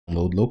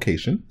download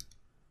location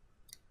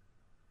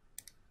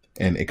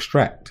and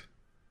extract.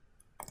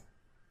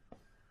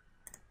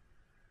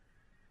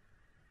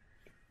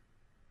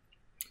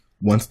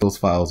 Once those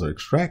files are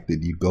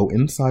extracted, you go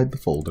inside the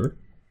folder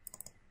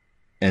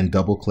and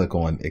double click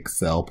on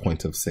Excel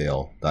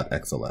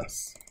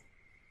point-of-sale.xls.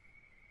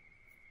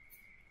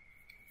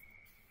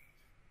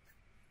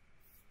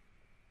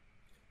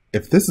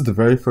 If this is the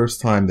very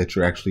first time that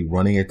you're actually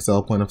running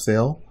Excel point of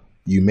sale,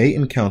 you may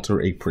encounter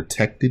a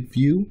protected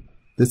view.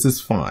 This is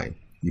fine.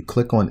 You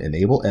click on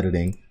Enable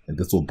Editing, and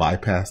this will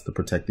bypass the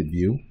protected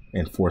view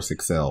and force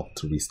Excel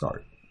to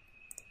restart.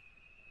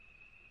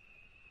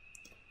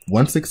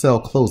 Once Excel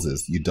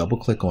closes, you double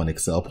click on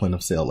Excel point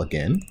of sale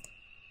again,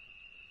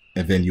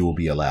 and then you will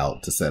be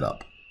allowed to set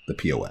up the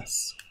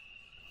POS.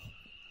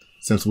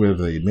 Since we're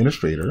the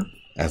administrator,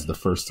 as the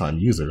first time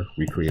user,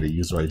 we create a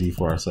user ID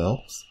for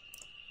ourselves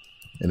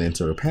and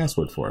enter a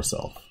password for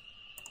ourselves.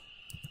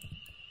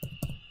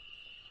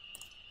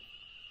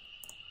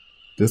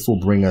 This will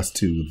bring us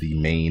to the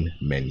main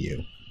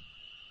menu.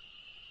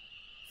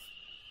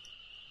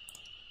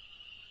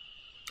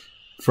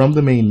 From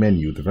the main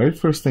menu, the very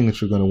first thing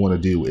that you're going to want to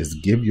do is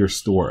give your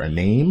store a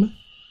name,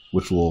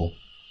 which will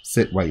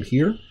sit right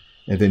here.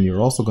 And then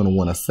you're also going to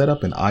want to set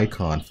up an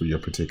icon for your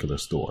particular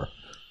store.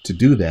 To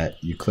do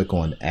that, you click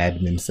on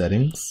Admin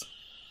Settings,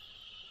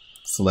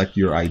 select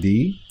your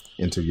ID,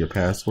 enter your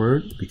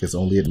password, because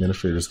only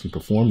administrators can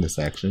perform this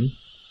action,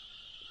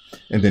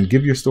 and then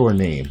give your store a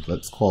name.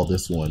 Let's call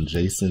this one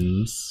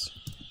Jason's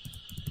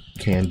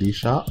Candy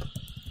Shop,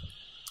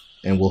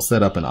 and we'll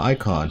set up an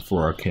icon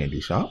for our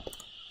candy shop.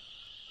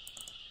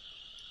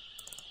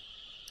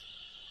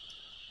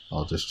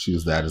 I'll just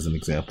choose that as an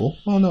example.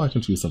 Oh no, I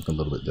can choose something a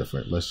little bit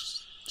different.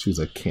 Let's choose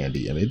a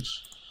candy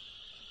image.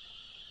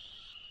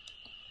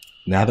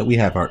 Now that we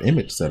have our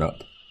image set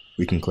up,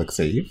 we can click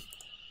Save.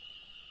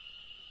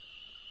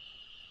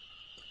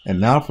 And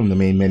now from the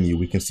main menu,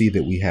 we can see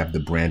that we have the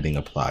branding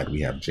applied.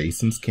 We have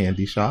Jason's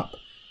Candy Shop,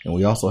 and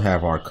we also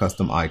have our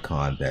custom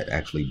icon that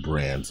actually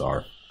brands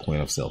our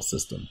point of sale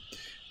system.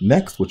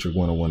 Next, what you're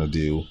going to want to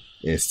do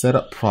is set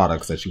up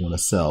products that you want to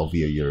sell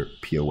via your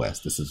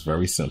POS. This is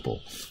very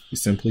simple. You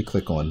simply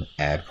click on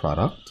Add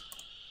Product,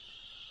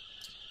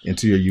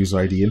 enter your user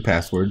ID and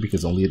password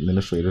because only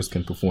administrators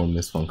can perform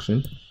this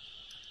function.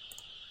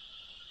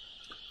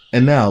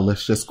 And now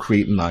let's just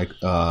create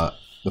the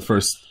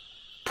first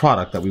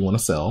product that we want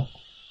to sell.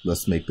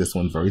 Let's make this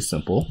one very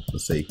simple.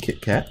 Let's say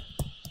Kit Kat.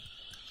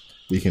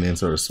 We can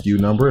enter a SKU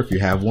number if you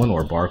have one,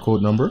 or a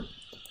barcode number.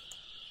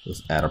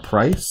 Let's add a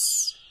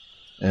price.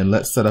 And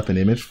let's set up an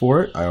image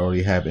for it. I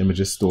already have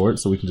images stored,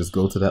 so we can just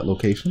go to that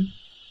location.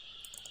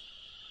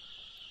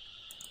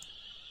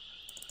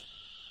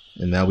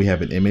 And now we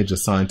have an image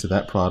assigned to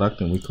that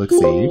product, and we click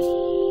Save.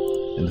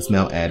 And it's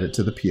now added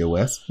to the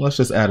POS. Let's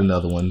just add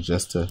another one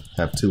just to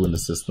have two in the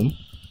system.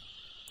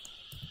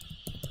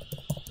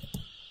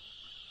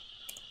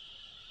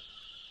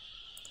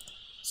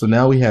 So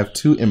now we have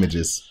two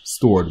images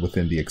stored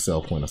within the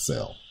Excel point of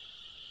sale.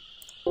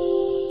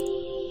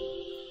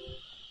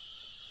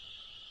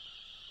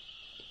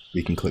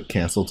 We can click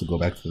Cancel to go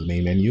back to the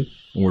main menu,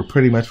 and we're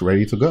pretty much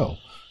ready to go.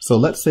 So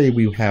let's say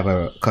we have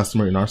a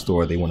customer in our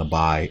store, they want to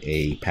buy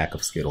a pack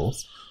of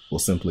Skittles. We'll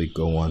simply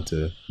go on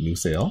to New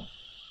Sale,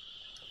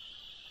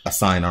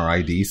 assign our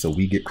ID so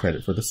we get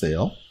credit for the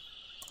sale.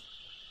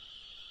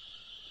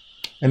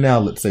 And now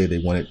let's say they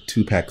wanted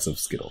 2 packs of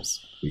Skittles.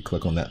 We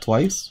click on that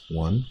twice,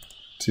 1,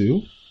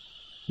 2.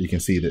 You can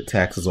see that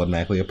tax is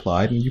automatically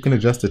applied, and you can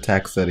adjust the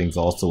tax settings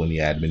also in the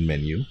admin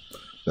menu.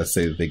 Let's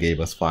say that they gave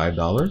us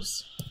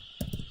 $5.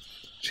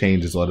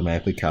 Change is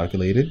automatically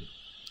calculated,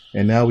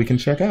 and now we can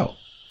check out.